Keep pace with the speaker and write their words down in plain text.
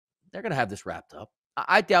they're going to have this wrapped up.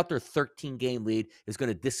 I doubt their 13-game lead is going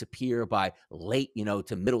to disappear by late,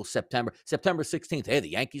 to middle September. September 16th, hey,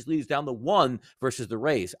 the Yankees leads down to 1 versus the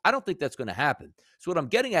Rays. I don't think that's going to happen. So what I'm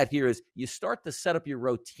getting at here is you start to set up your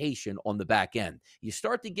rotation on the back end. You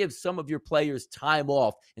start to give some of your players time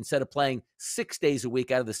off instead of playing 6 days a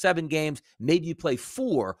week out of the 7 games. Maybe you play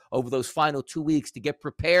 4 over those final 2 weeks to get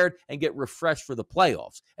prepared and get refreshed for the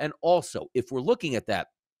playoffs. And also, if we're looking at that,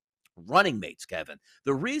 running mates, Kevin.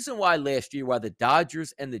 The reason why last year, why the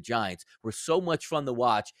Dodgers and the Giants were so much fun to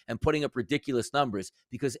watch and putting up ridiculous numbers,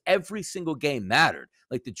 because every single game mattered.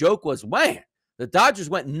 Like the joke was, man, the Dodgers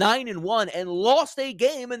went 9-1 and lost a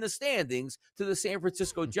game in the standings to the San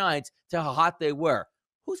Francisco Giants to how hot they were.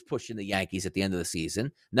 Who's pushing the Yankees at the end of the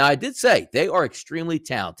season? Now, I did say they are extremely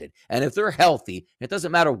talented, and if they're healthy, it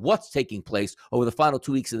doesn't matter what's taking place over the final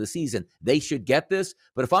 2 weeks of the season, they should get this.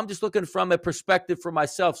 But if I'm just looking from a perspective for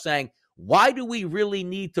myself saying, why do we really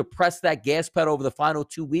need to press that gas pedal over the final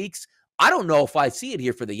 2 weeks? I don't know if I see it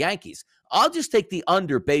here for the Yankees. I'll just take the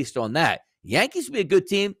under based on that. Yankees will be a good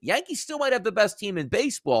team. Yankees still might have the best team in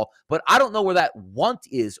baseball, but I don't know where that want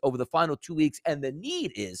is over the final 2 weeks, and the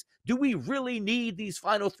need is, do we really need these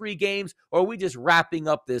final 3 games, or are we just wrapping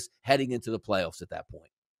up this heading into the playoffs at that point?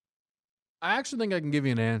 I actually think I can give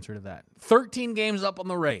you an answer to that. 13 games up on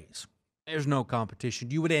the Rays. There's no competition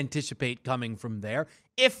you would anticipate coming from there.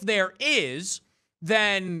 If there is,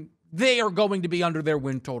 then they are going to be under their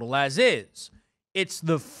win total as is. It's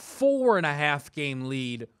the 4.5 game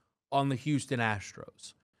lead on the Houston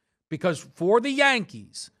Astros. Because for the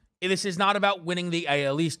Yankees, this is not about winning the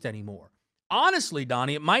AL East anymore. Honestly,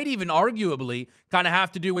 Donnie, it might even arguably kind of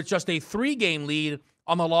have to do with just a 3-game lead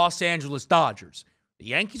on the Los Angeles Dodgers. The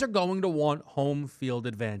Yankees are going to want home field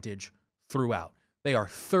advantage throughout. They are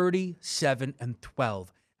 37-12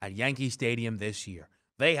 at Yankee Stadium this year.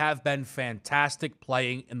 They have been fantastic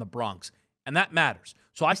playing in the Bronx, and that matters.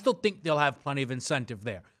 So I still think they'll have plenty of incentive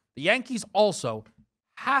there. The Yankees also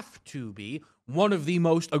have to be one of the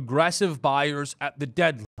most aggressive buyers at the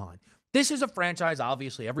deadline. This is a franchise,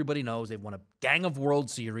 obviously, everybody knows they've won a gang of World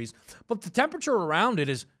Series, but the temperature around it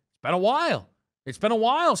is, it's been a while. It's been a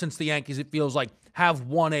while since the Yankees, it feels like, have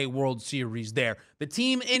won a World Series there. The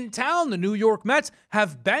team in town, the New York Mets,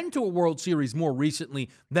 have been to a World Series more recently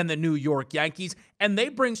than the New York Yankees, and they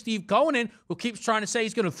bring Steve Cohen in, who keeps trying to say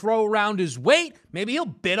he's going to throw around his weight. Maybe he'll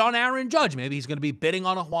bid on Aaron Judge. Maybe he's going to be bidding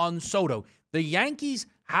on a Juan Soto. The Yankees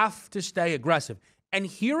have to stay aggressive. And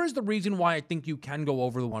here is the reason why I think you can go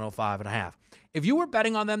over the 105.5. If you were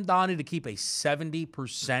betting on them, Donnie, to keep a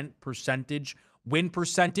 70% win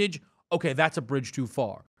percentage, okay, that's a bridge too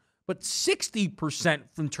far. But 60%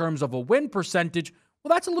 in terms of a win percentage,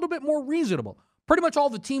 well, that's a little bit more reasonable. Pretty much all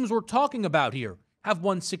the teams we're talking about here have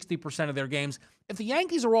won 60% of their games. If the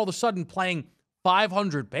Yankees are all of a sudden playing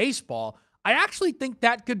 500 baseball, I actually think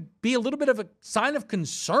that could be a little bit of a sign of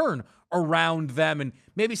concern around them and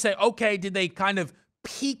maybe say, okay, did they kind of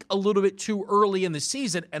peak a little bit too early in the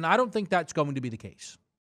season? And I don't think that's going to be the case.